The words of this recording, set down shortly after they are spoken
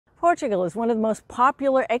Portugal is one of the most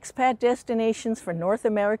popular expat destinations for North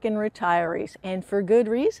American retirees, and for good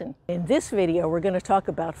reason. In this video, we're going to talk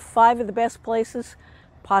about 5 of the best places,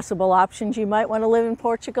 possible options you might want to live in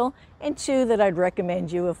Portugal, and 2 that I'd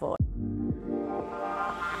recommend you avoid.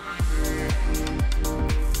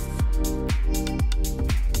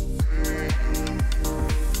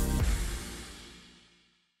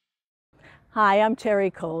 Hi, I'm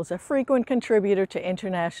Terry Coles, a frequent contributor to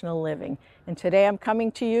International Living, and today I'm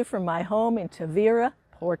coming to you from my home in Tavira,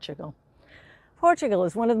 Portugal. Portugal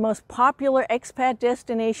is one of the most popular expat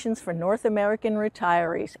destinations for North American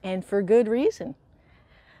retirees, and for good reason.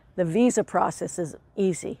 The visa process is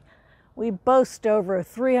easy. We boast over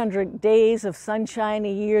 300 days of sunshine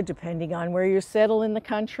a year, depending on where you're settled in the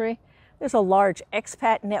country. There's a large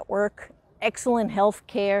expat network, excellent health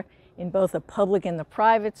care in both the public and the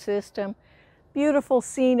private system, beautiful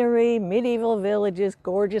scenery, medieval villages,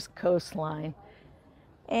 gorgeous coastline,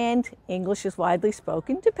 and English is widely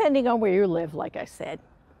spoken, depending on where you live, like I said.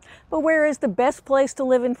 But where is the best place to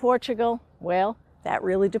live in Portugal? Well, that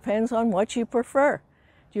really depends on what you prefer.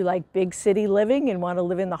 Do you like big city living and want to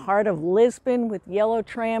live in the heart of Lisbon with yellow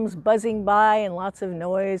trams buzzing by and lots of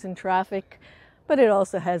noise and traffic? But it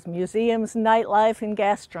also has museums, nightlife, and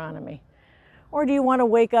gastronomy. Or do you want to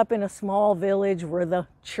wake up in a small village where the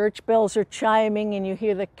church bells are chiming and you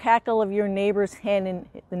hear the cackle of your neighbor's hen in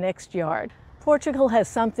the next yard? Portugal has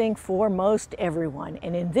something for most everyone,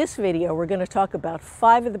 and in this video we're going to talk about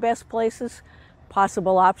 5 of the best places,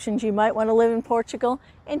 possible options you might want to live in Portugal,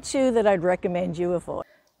 and 2 that I'd recommend you avoid.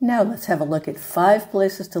 Now let's have a look at 5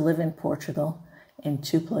 places to live in Portugal and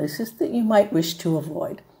 2 places that you might wish to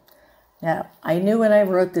avoid. Now, I knew when I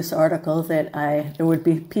wrote this article that there would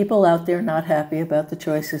be people out there not happy about the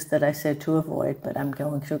choices that I said to avoid, but I'm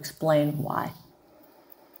going to explain why.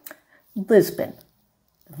 Lisbon,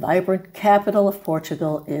 the vibrant capital of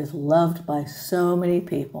Portugal, is loved by so many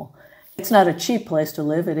people. It's not a cheap place to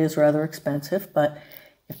live, it is rather expensive, but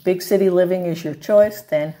if big city living is your choice,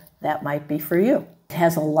 then that might be for you. It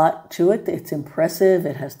has a lot to it. It's impressive.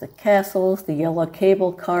 It has the castles, the yellow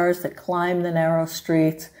cable cars that climb the narrow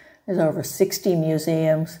streets. There's over 60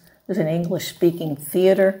 museums. There's an English-speaking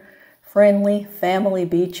theater, friendly family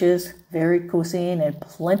beaches, varied cuisine, and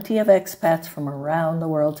plenty of expats from around the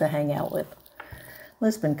world to hang out with.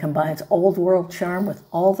 Lisbon combines old world charm with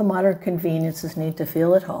all the modern conveniences needed to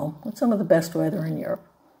feel at home, with some of the best weather in Europe.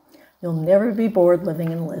 You'll never be bored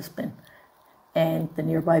living in Lisbon. And the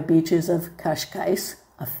nearby beaches of Cascais,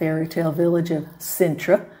 a fairy tale village of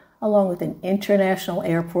Sintra, along with an international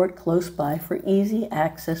airport close by for easy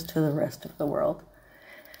access to the rest of the world.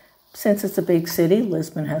 Since it's a big city,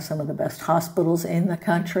 Lisbon has some of the best hospitals in the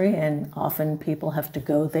country, and often people have to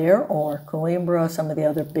go there or Coimbra or some of the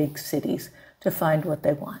other big cities to find what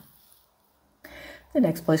they want. The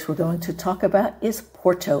next place we're going to talk about is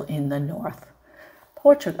Porto in the north.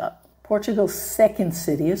 Portugal's second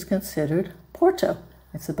city is considered Porto.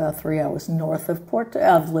 It's about 3 hours north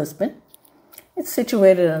of Lisbon. It's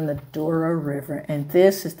situated on the Douro River, and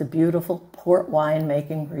this is the beautiful port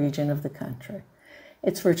wine-making region of the country.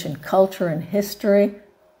 It's rich in culture and history,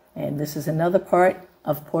 and this is another part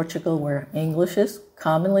of Portugal where English is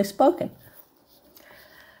commonly spoken.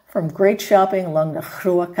 From great shopping along the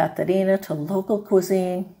Rua Catarina to local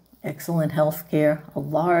cuisine, excellent health care, a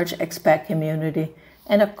large expat community,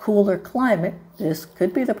 and a cooler climate, this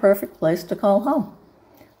could be the perfect place to call home.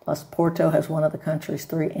 Plus, Porto has one of the country's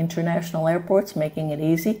 3 international airports, making it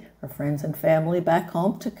easy for friends and family back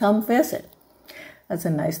home to come visit. That's a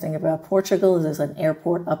nice thing about Portugal, is there's an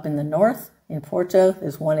airport up in the north in Porto,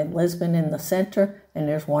 there's one in Lisbon in the center, and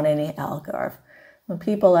there's one in the Algarve. When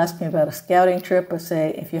people ask me about a scouting trip, I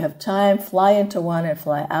say, if you have time, fly into one and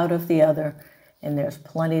fly out of the other, and there's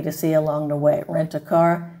plenty to see along the way. Rent a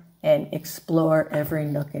car and explore every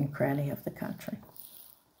nook and cranny of the country.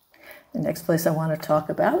 The next place I want to talk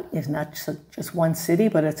about is not just one city,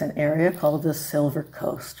 but it's an area called the Silver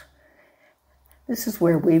Coast. This is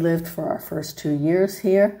where we lived for our first 2 years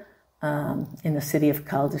here in the city of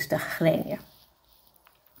Caldas da Rainha.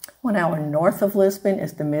 1 hour north of Lisbon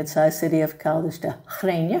is the mid-sized city of Caldas da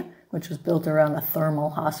Rainha, which was built around a thermal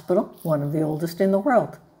hospital, one of the oldest in the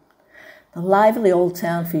world. The lively old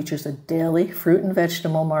town features a daily fruit and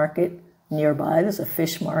vegetable market. Nearby, there's a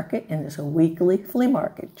fish market, and there's a weekly flea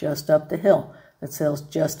market just up the hill that sells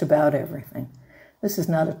just about everything. This is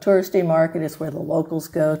not a touristy market, it's where the locals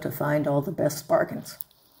go to find all the best bargains.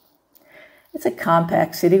 It's a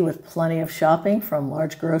compact city with plenty of shopping, from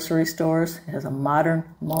large grocery stores. It has a modern,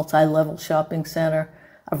 multi-level shopping center,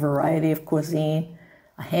 a variety of cuisine,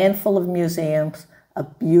 a handful of museums, a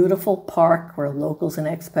beautiful park where locals and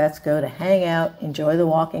expats go to hang out, enjoy the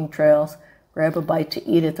walking trails, grab a bite to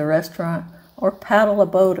eat at the restaurant, or paddle a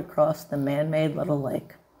boat across the man-made little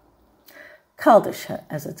lake. Caldas,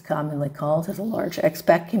 as it's commonly called, is a large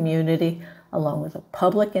expat community, along with a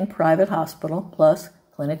public and private hospital, plus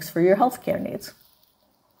clinics for your healthcare needs.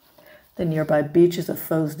 The nearby beaches of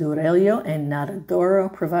Foz do Aurelio and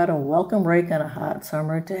Nadadoro provide a welcome break on a hot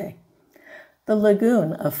summer day. The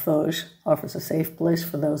lagoon of Foz offers a safe place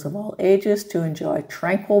for those of all ages to enjoy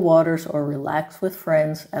tranquil waters or relax with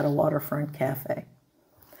friends at a waterfront cafe.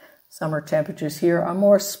 Summer temperatures here are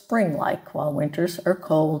more spring-like, while winters are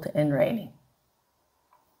cold and rainy.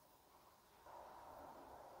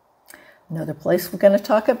 Another place we're going to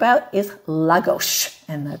talk about is Lagos,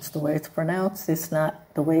 and that's the way it's pronounced. It's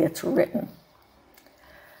not the way it's written.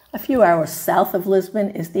 A few hours south of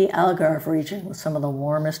Lisbon is the Algarve region, with some of the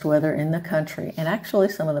warmest weather in the country, and actually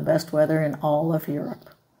some of the best weather in all of Europe.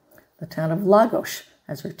 The town of Lagos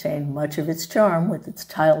has retained much of its charm with its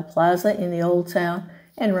tiled plaza in the old town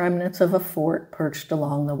and remnants of a fort perched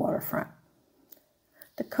along the waterfront.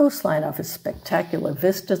 The coastline offers spectacular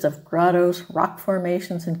vistas of grottos, rock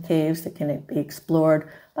formations, and caves that can be explored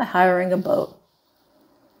by hiring a boat.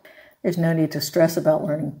 There's no need to stress about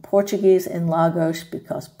learning Portuguese in Lagos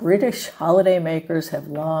because British holidaymakers have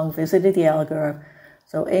long visited the Algarve,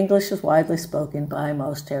 so English is widely spoken by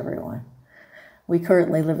most everyone. We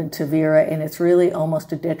currently live in Tavira, and it's really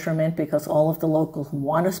almost a detriment because all of the locals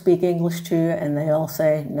want to speak English to you, and they all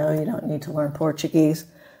say, no, you don't need to learn Portuguese.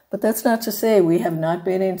 But that's not to say we have not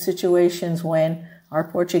been in situations when our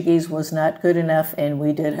Portuguese was not good enough and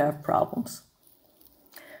we did have problems.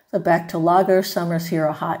 So back to Lagos, summers here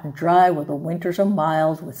are hot and dry, while the winters are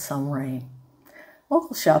mild with some rain.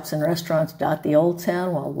 Local shops and restaurants dot the old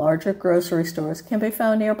town, while larger grocery stores can be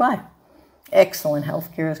found nearby. Excellent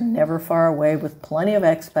healthcare is never far away with plenty of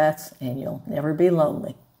expats, and you'll never be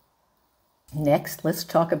lonely. Next, let's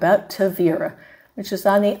talk about Tavira, which is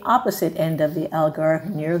on the opposite end of the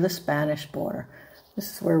Algarve near the Spanish border.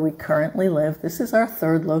 This is where we currently live. This is our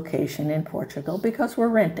third location in Portugal because we're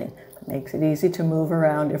renting. It makes it easy to move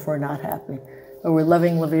around if we're not happy. But we're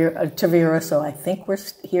loving Tavira, so I think we're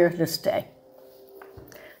here to stay.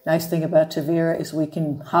 Nice thing about Tavira is we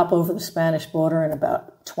can hop over the Spanish border in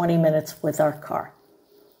about 20 minutes with our car.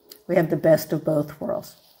 We have the best of both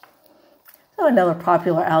worlds. So another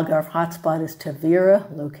popular Algarve hotspot is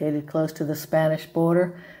Tavira, located close to the Spanish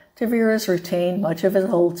border. Tavira has retained much of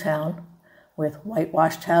its old town, with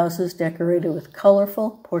whitewashed houses decorated with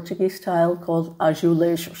colorful Portuguese style called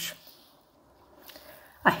azulejos.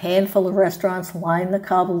 A handful of restaurants line the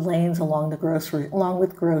cobbled lanes along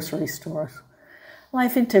with grocery stores.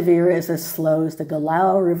 Life in Tavira is as slow as the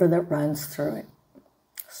Galao River that runs through it.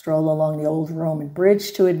 Stroll along the old Roman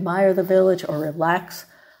bridge to admire the village or relax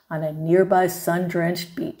on a nearby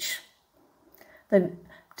sun-drenched beach.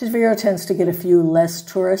 Tavira tends to get a few less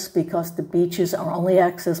tourists because the beaches are only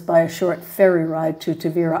accessed by a short ferry ride to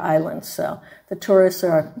Tavira Island, so the tourists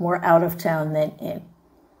are more out of town than in.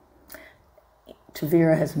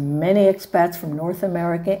 Tavira has many expats from North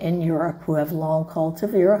America and Europe who have long called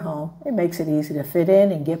Tavira home. It makes it easy to fit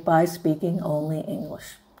in and get by speaking only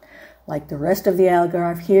English. Like the rest of the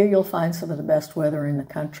Algarve, here you'll find some of the best weather in the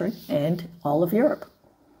country and all of Europe.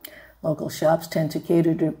 Local shops tend to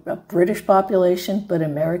cater to a British population, but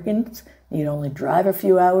Americans need only drive a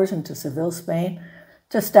few hours into Seville, Spain,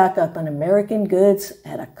 to stock up on American goods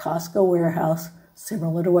at a Costco warehouse,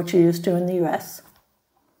 similar to what you're used to in the U.S.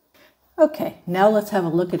 Okay, now let's have a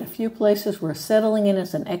look at a few places where settling in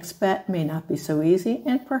as an expat may not be so easy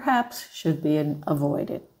and perhaps should be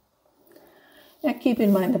avoided. Now keep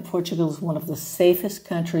in mind that Portugal is one of the safest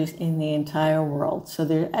countries in the entire world, so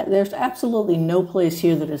there's absolutely no place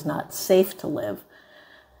here that is not safe to live.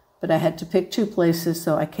 But I had to pick two places,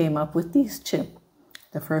 so I came up with these two.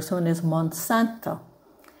 The first one is Monsanto.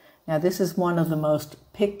 Now this is one of the most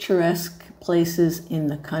picturesque places in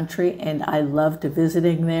the country, and I loved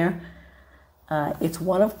visiting there. It's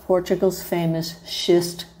one of Portugal's famous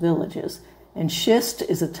schist villages, and schist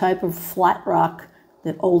is a type of flat rock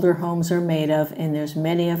that older homes are made of, and there's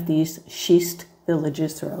many of these schist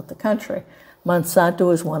villages throughout the country.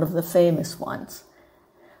 Monsanto is one of the famous ones.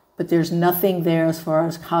 But there's nothing there as far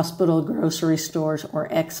as hospital, grocery stores, or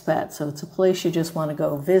expats, so it's a place you just want to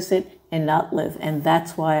go visit and not live, and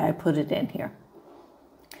that's why I put it in here.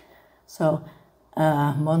 So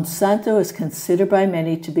Monsanto is considered by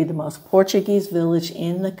many to be the most Portuguese village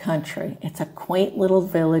in the country. It's a quaint little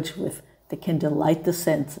village that can delight the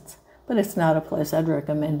senses, but it's not a place I'd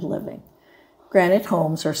recommend living. Granite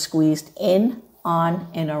homes are squeezed in, on,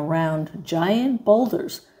 and around giant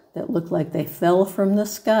boulders that look like they fell from the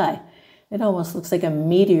sky. It almost looks like a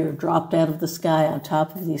meteor dropped out of the sky on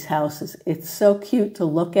top of these houses. It's so cute to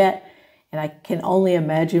look at, and I can only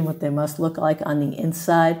imagine what they must look like on the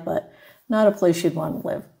inside, but not a place you'd want to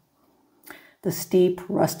live. The steep,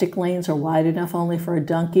 rustic lanes are wide enough only for a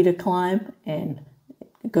donkey to climb, and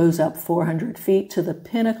it goes up 400 feet to the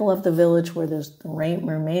pinnacle of the village where there's the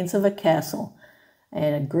remains of a castle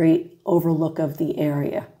and a great overlook of the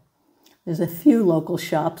area. There's a few local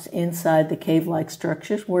shops inside the cave-like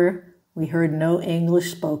structures where we heard no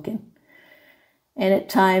English spoken. And at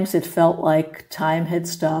times it felt like time had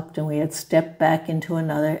stopped and we had stepped back into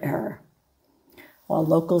another era. While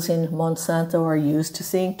locals in Monsanto are used to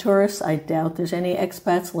seeing tourists, I doubt there's any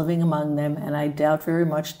expats living among them, and I doubt very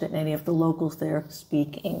much that any of the locals there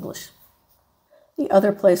speak English. The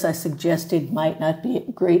other place I suggested might not be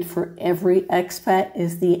great for every expat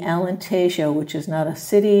is the Alentejo, which is not a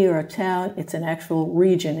city or a town, it's an actual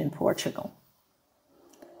region in Portugal.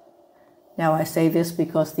 Now I say this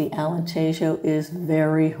because the Alentejo is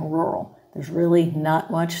very rural. There's really not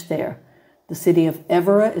much there. The city of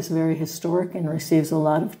Tavira is very historic and receives a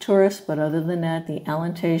lot of tourists, but other than that, the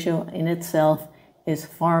Alentejo in itself is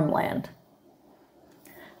farmland.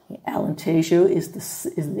 The Alentejo is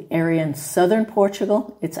the area in southern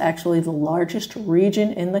Portugal. It's actually the largest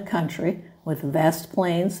region in the country, with vast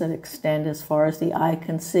plains that extend as far as the eye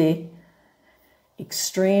can see.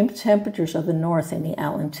 Extreme temperatures of the north in the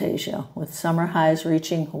Alentejo, with summer highs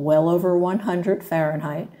reaching well over 100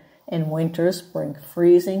 Fahrenheit, and winters bring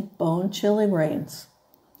freezing, bone-chilling rains.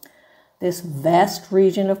 This vast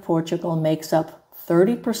region of Portugal makes up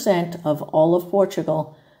 30% of all of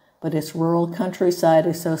Portugal, but its rural countryside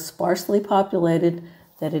is so sparsely populated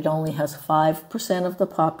that it only has 5% of the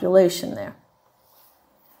population there.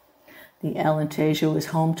 The Alentejo is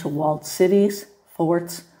home to walled cities,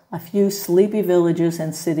 forts, a few sleepy villages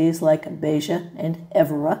and cities like Beja and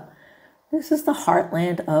Évora. This is the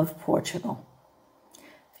heartland of Portugal.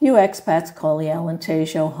 Few expats call the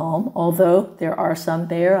Alentejo home, although there are some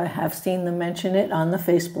there. I have seen them mention it on the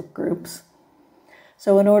Facebook groups.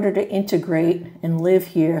 So in order to integrate and live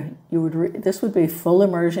here, this would be full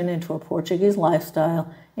immersion into a Portuguese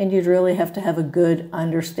lifestyle, and you'd really have to have a good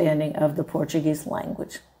understanding of the Portuguese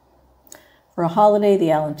language. For a holiday, the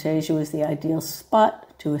Alentejo is the ideal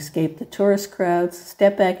spot to escape the tourist crowds,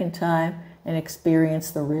 step back in time, and experience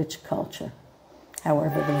the rich culture.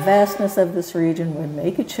 However, the vastness of this region would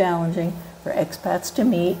make it challenging for expats to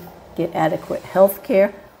meet, get adequate health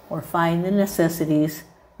care, or find the necessities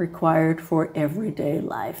required for everyday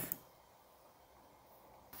life.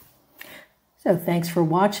 So thanks for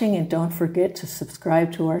watching, and don't forget to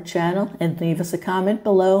subscribe to our channel and leave us a comment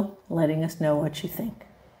below letting us know what you think.